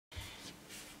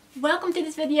Welcome to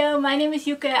this video. My name is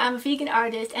Yuke. I'm a vegan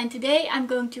artist and today I'm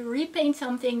going to repaint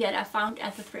something that I found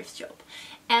at the thrift shop.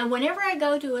 And whenever I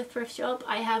go to a thrift shop,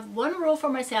 I have one rule for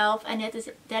myself, and that is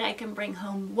that I can bring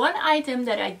home one item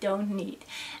that I don't need.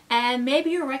 And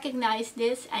maybe you recognize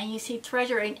this and you see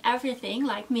treasure in everything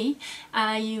like me.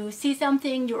 You see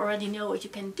something, you already know what you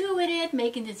can do with it,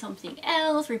 make it into something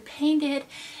else, repaint it.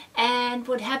 And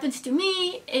what happens to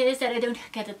me is that I don't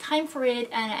get the time for it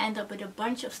and I end up with a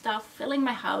bunch of stuff filling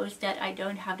my house that I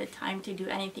don't have the time to do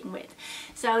anything with.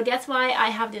 So that's why I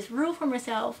have this rule for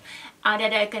myself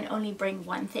that I can only bring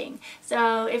one thing.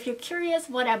 So if you're curious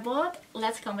what I bought,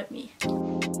 let's come with me.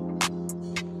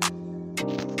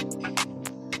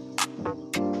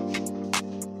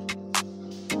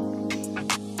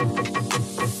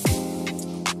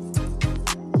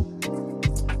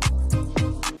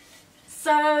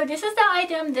 So this is the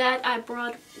item that I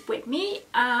brought with me.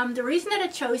 The reason that I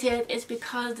chose it is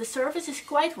because the surface is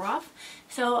quite rough.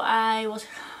 So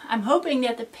I'm hoping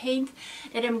that the paint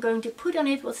that I'm going to put on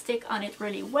it will stick on it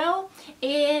really well.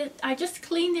 I just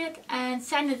cleaned it and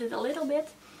sanded it a little bit.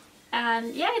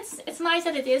 And yeah, it's nice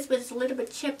that it is, but it's a little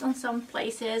bit chipped on some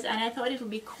places. And I thought it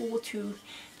would be cool to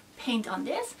paint on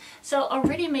this. So I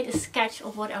already made a sketch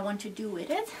of what I want to do with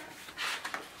it.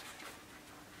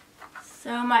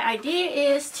 So my idea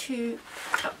is to,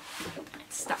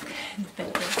 it's stuck in the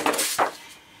paper,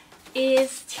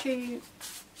 is to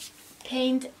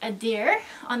paint a deer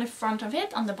on the front of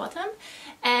it, on the bottom,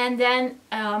 and then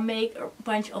make a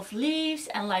bunch of leaves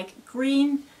and like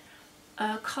green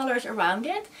colors around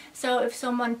it. So if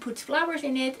someone puts flowers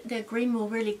in it, the green will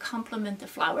really complement the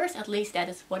flowers, at least that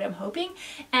is what I'm hoping.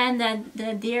 And then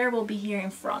the deer will be here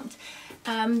in front.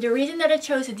 The reason that I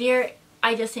chose a deer,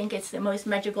 I just think it's the most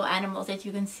magical animals that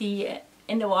you can see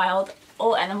in the wild.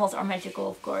 All animals are magical,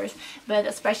 of course, but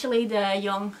especially the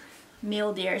young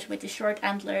male deers with the short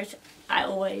antlers. I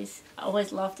always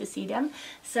love to see them.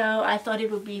 So I thought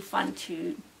it would be fun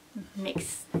to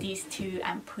mix these two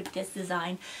and put this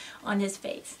design on this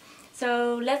vase.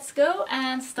 So let's go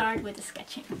and start with the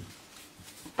sketching.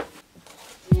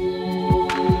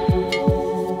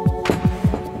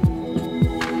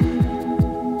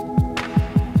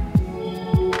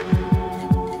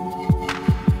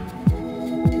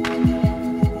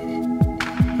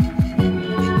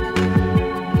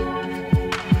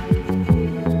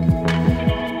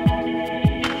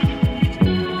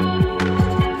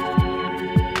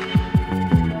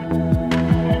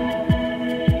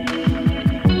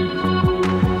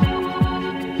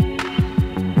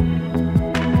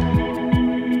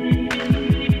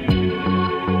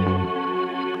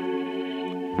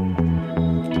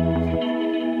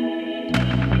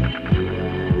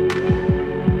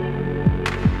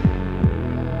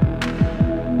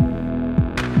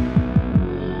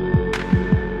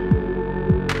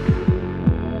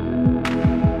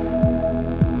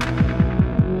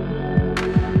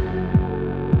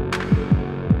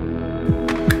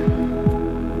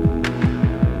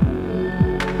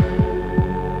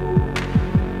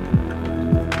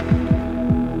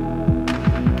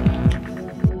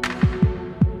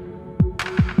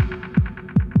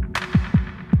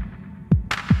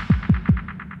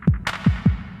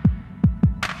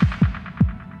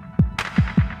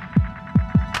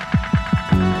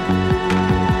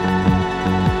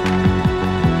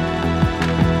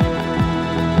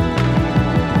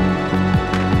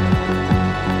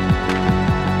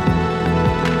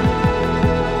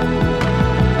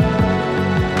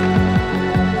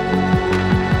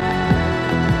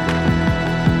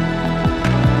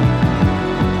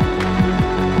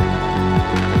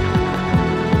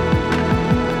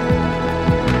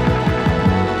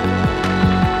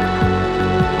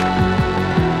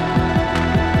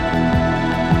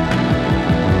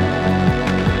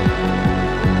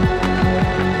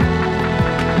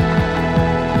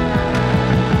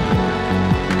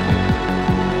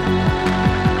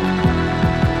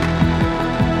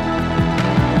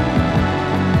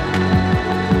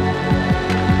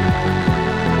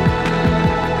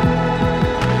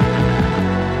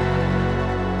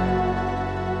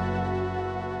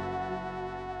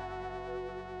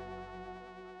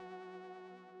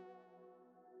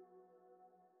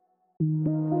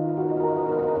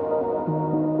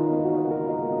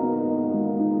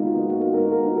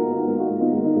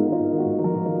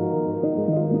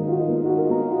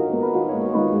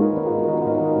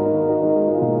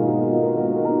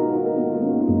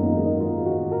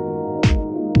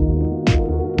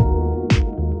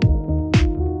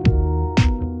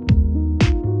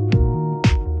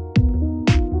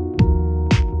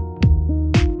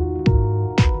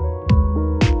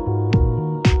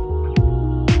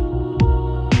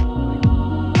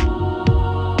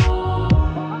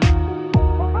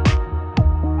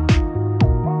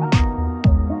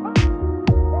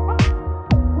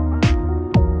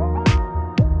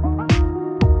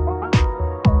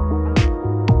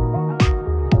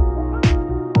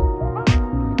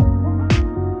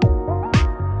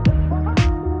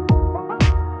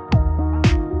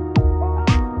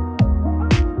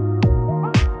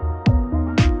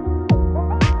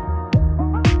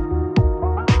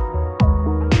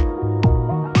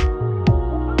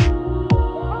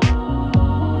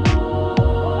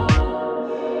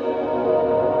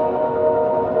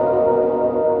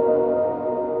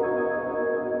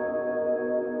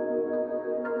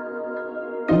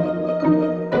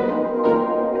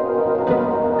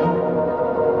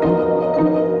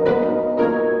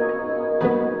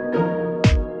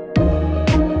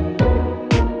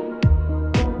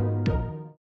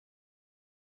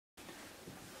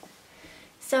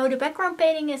 background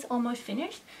painting is almost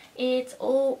finished. It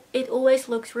always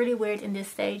looks really weird in this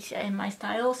stage in my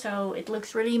style, so it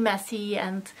looks really messy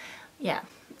and yeah,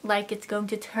 like it's going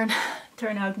to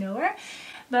turn out nowhere.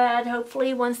 But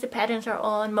hopefully once the patterns are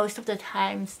on most of the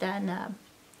times, then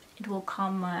it will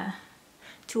come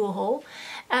to a hole.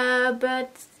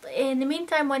 But in the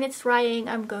meantime, when it's drying,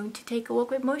 I'm going to take a walk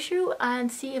with Moshu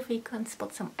and see if we can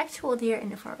spot some actual deer in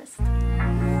the forest.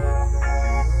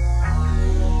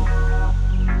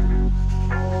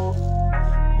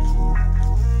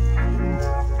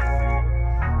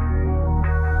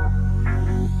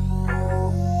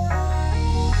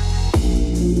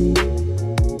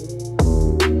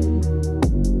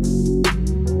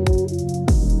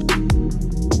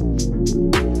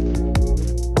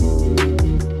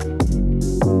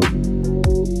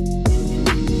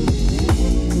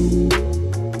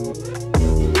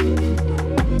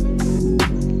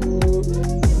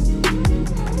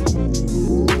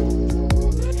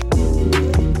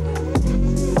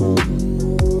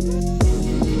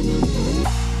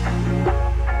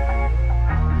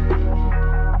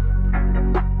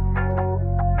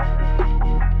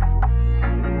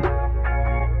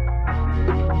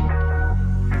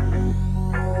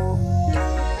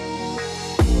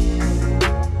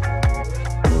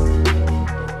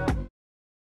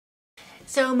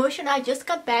 So Moshe and I just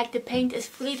got back, the paint is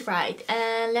fully dried,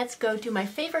 and let's go to my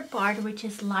favorite part, which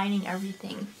is lining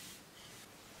everything.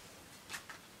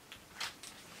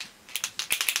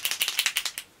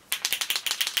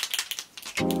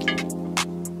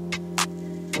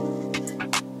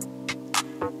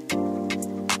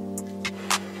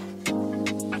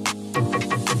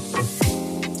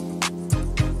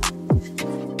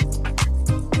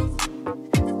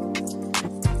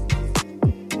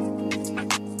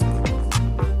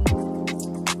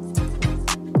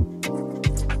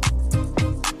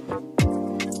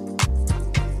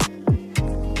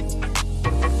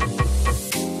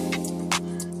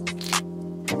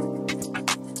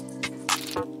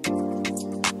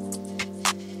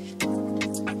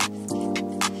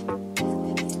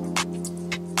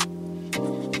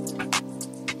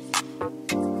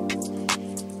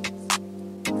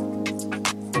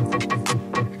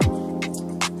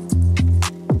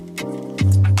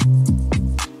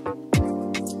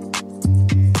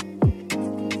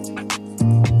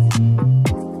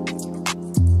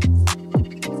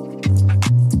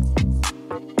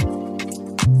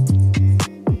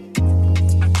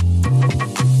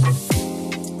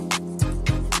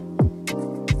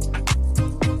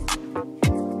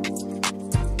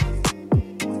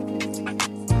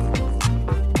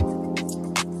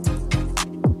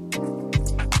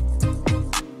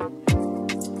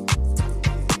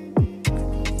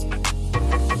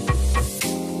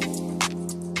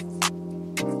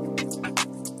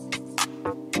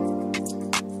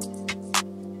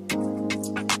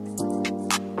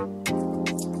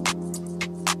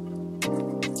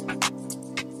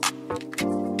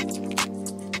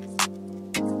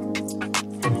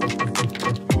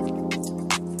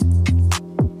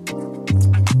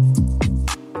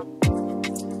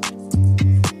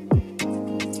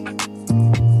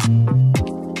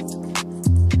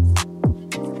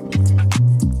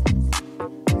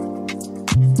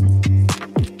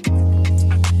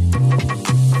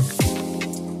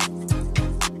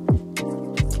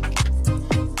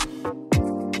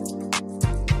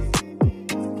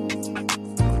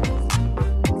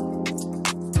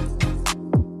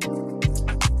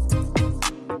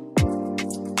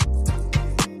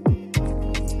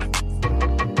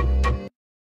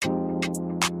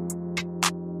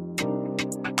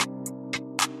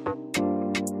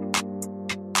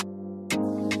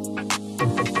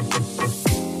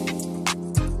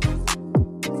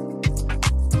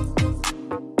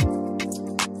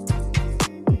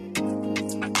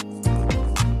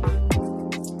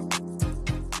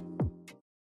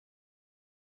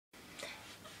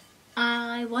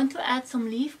 I want to add some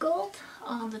leaf gold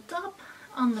on the top,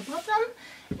 on the bottom,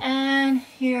 and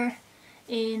here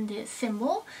in this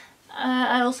symbol.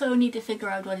 I also need to figure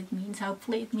out what it means.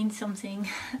 Hopefully it means something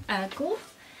cool.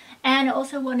 And I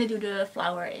also want to do the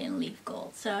flower in leaf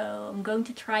gold. So I'm going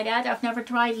to try that. I've never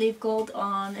tried leaf gold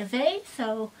on a vase.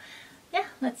 So yeah,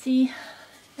 let's see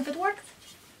if it works.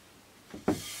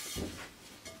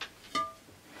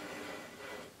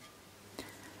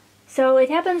 So it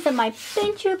happens that my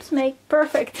paint tubes make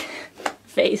perfect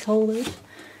vase holders.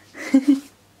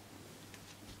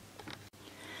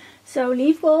 So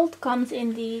leaf gold comes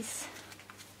in these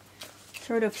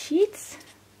sort of sheets.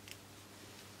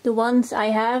 The ones I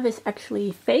have is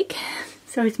actually fake,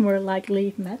 so it's more like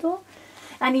leaf metal.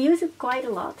 And I use it quite a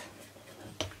lot.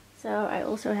 So I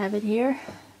also have it here.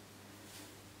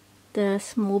 the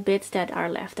small bits that are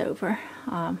left over.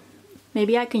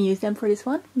 Maybe I can use them for this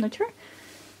one, I'm not sure.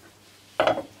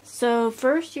 So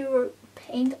first you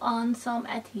paint on some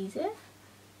adhesive,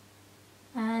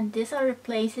 and these are the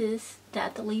places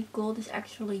that the leaf gold is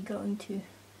actually going to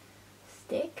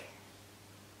stick.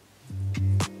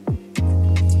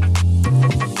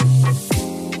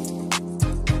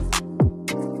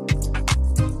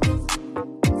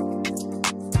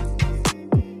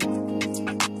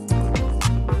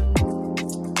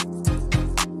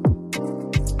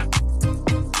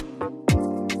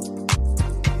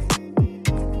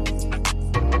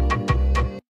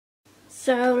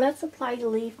 So let's apply the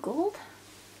leaf gold.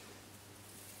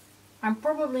 I'm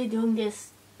probably doing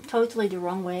this totally the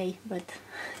wrong way, but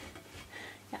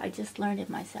yeah, I just learned it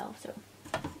myself. So,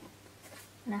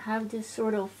 and I have this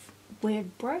sort of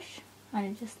weird brush, and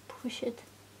I just push it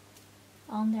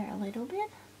on there a little bit,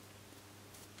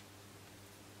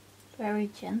 very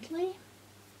gently.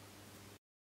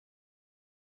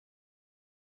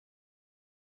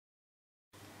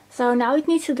 So now it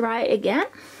needs to dry again,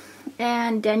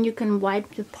 and then you can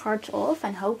wipe the parts off,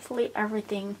 and hopefully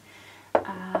everything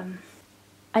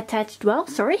attached well.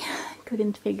 Sorry,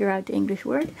 couldn't figure out the English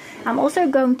word. I'm also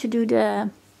going to do the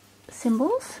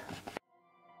symbols.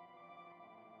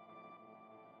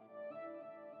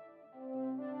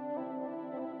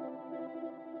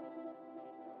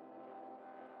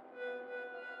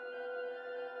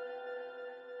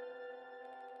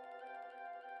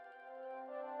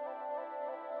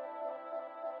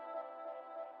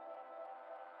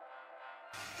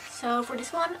 So for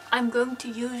this one, I'm going to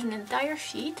use an entire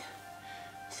sheet,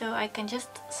 so I can just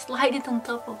slide it on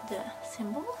top of the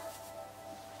symbol.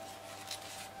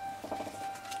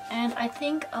 And I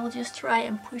think I'll just try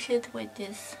and push it with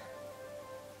this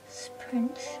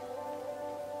sponge.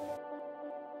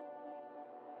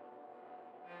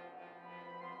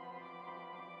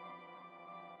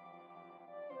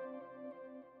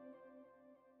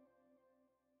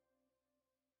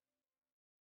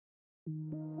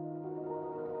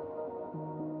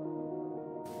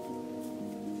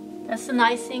 That's the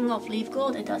nice thing of leaf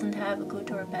gold, it doesn't have a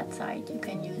good or a bad side. You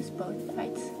can use both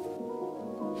sides.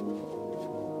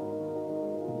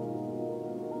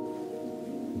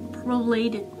 Probably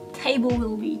the table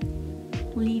will be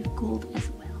leaf gold as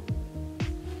well.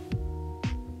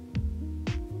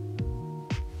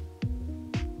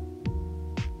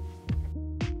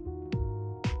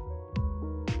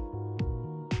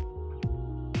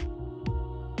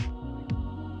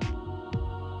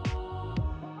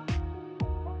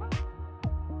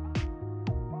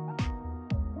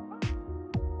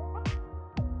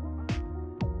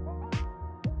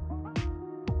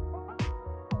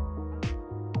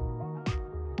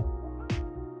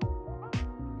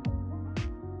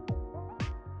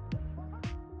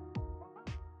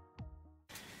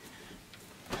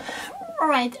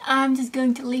 Alright, I'm just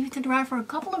going to leave it to dry for a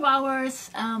couple of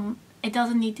hours. It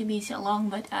doesn't need to be so long,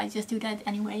 but I just do that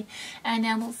anyway. And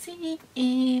then we'll see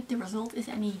if the result is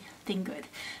anything good.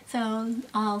 So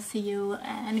I'll see you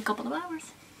in a couple of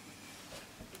hours.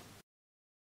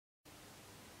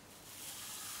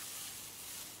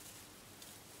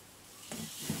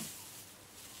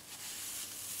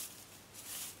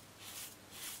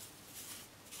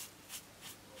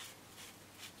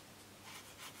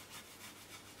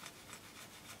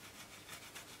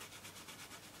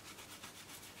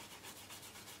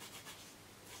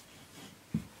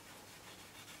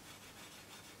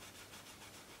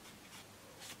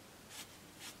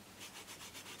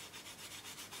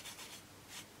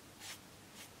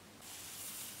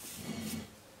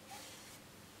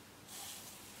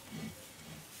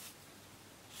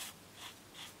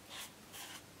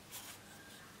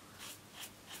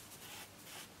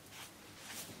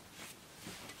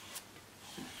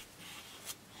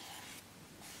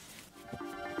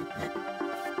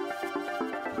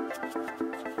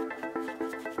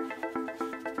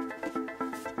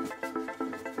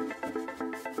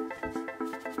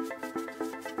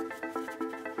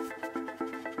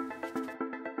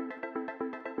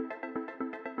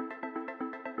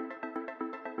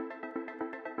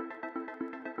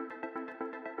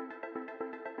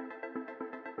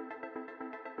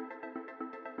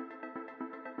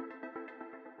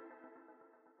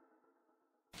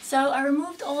 So I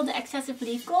removed all the excessive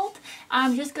leaf gold.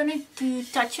 I'm just going to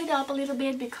touch it up a little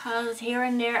bit because here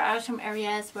and there are some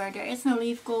areas where there is no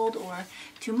leaf gold or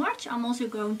too much. I'm also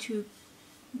going to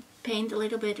paint a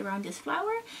little bit around this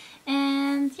flower,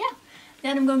 and yeah,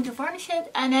 then I'm going to varnish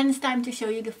it, and then it's time to show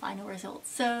you the final result.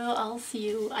 So I'll see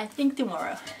you, I think,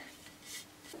 tomorrow.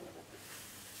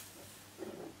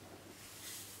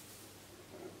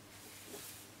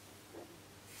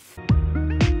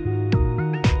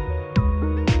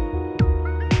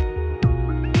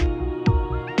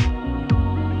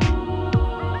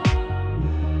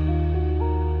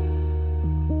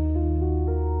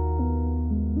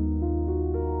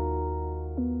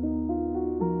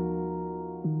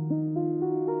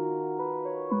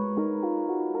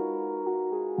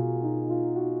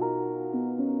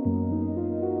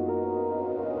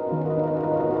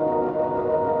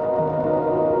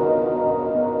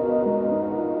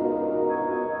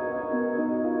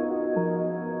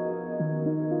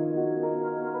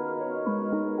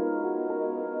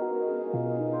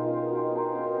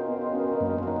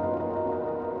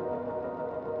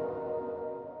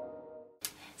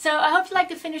 have like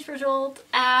the finished result,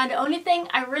 and the only thing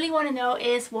I really want to know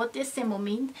is what this symbol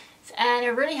means, and I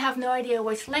really have no idea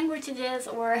which language it is,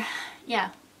 or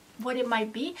yeah, what it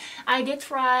might be. I did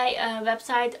try a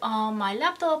website on my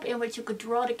laptop in which you could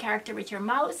draw the character with your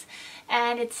mouse,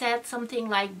 and it said something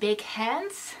like big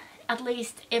hands, at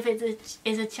least if it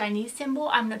is a Chinese symbol,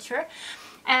 I'm not sure.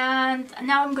 And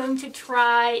now I'm going to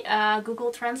try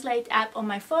Google Translate app on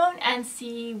my phone and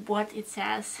see what it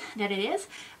says that it is.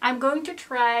 I'm going to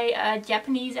try a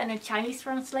Japanese and a Chinese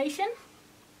translation.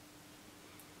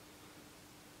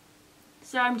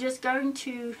 So I'm just going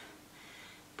to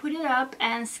put it up,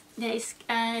 and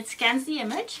it scans the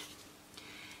image,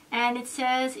 and it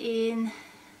says in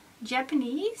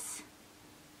Japanese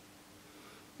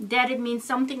that it means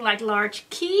something like large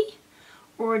key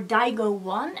or Daigo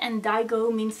 1, and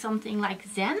Daigo means something like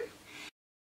Zen.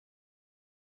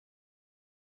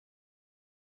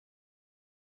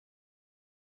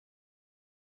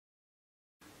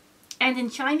 And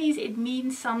in Chinese it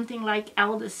means something like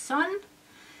eldest son.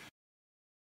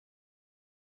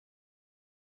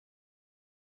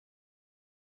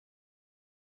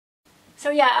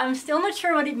 So yeah, I'm still not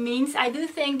sure what it means. I do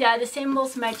think that the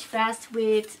symbols match best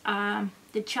with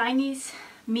the Chinese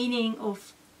meaning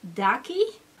of Daki,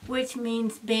 which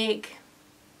means big,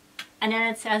 and then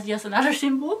it says just another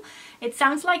symbol. It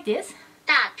sounds like this.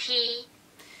 Daki.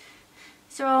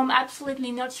 So I'm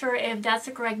absolutely not sure if that's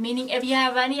the correct meaning. If you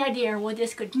have any idea what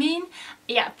this could mean,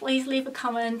 yeah, please leave a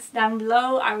comment down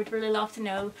below. I would really love to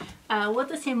know what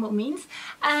the symbol means.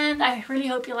 And I really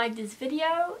hope you liked this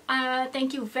video.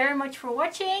 Thank you very much for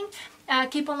watching.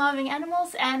 Keep on loving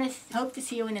animals, and I hope to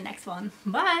see you in the next one.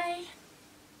 Bye!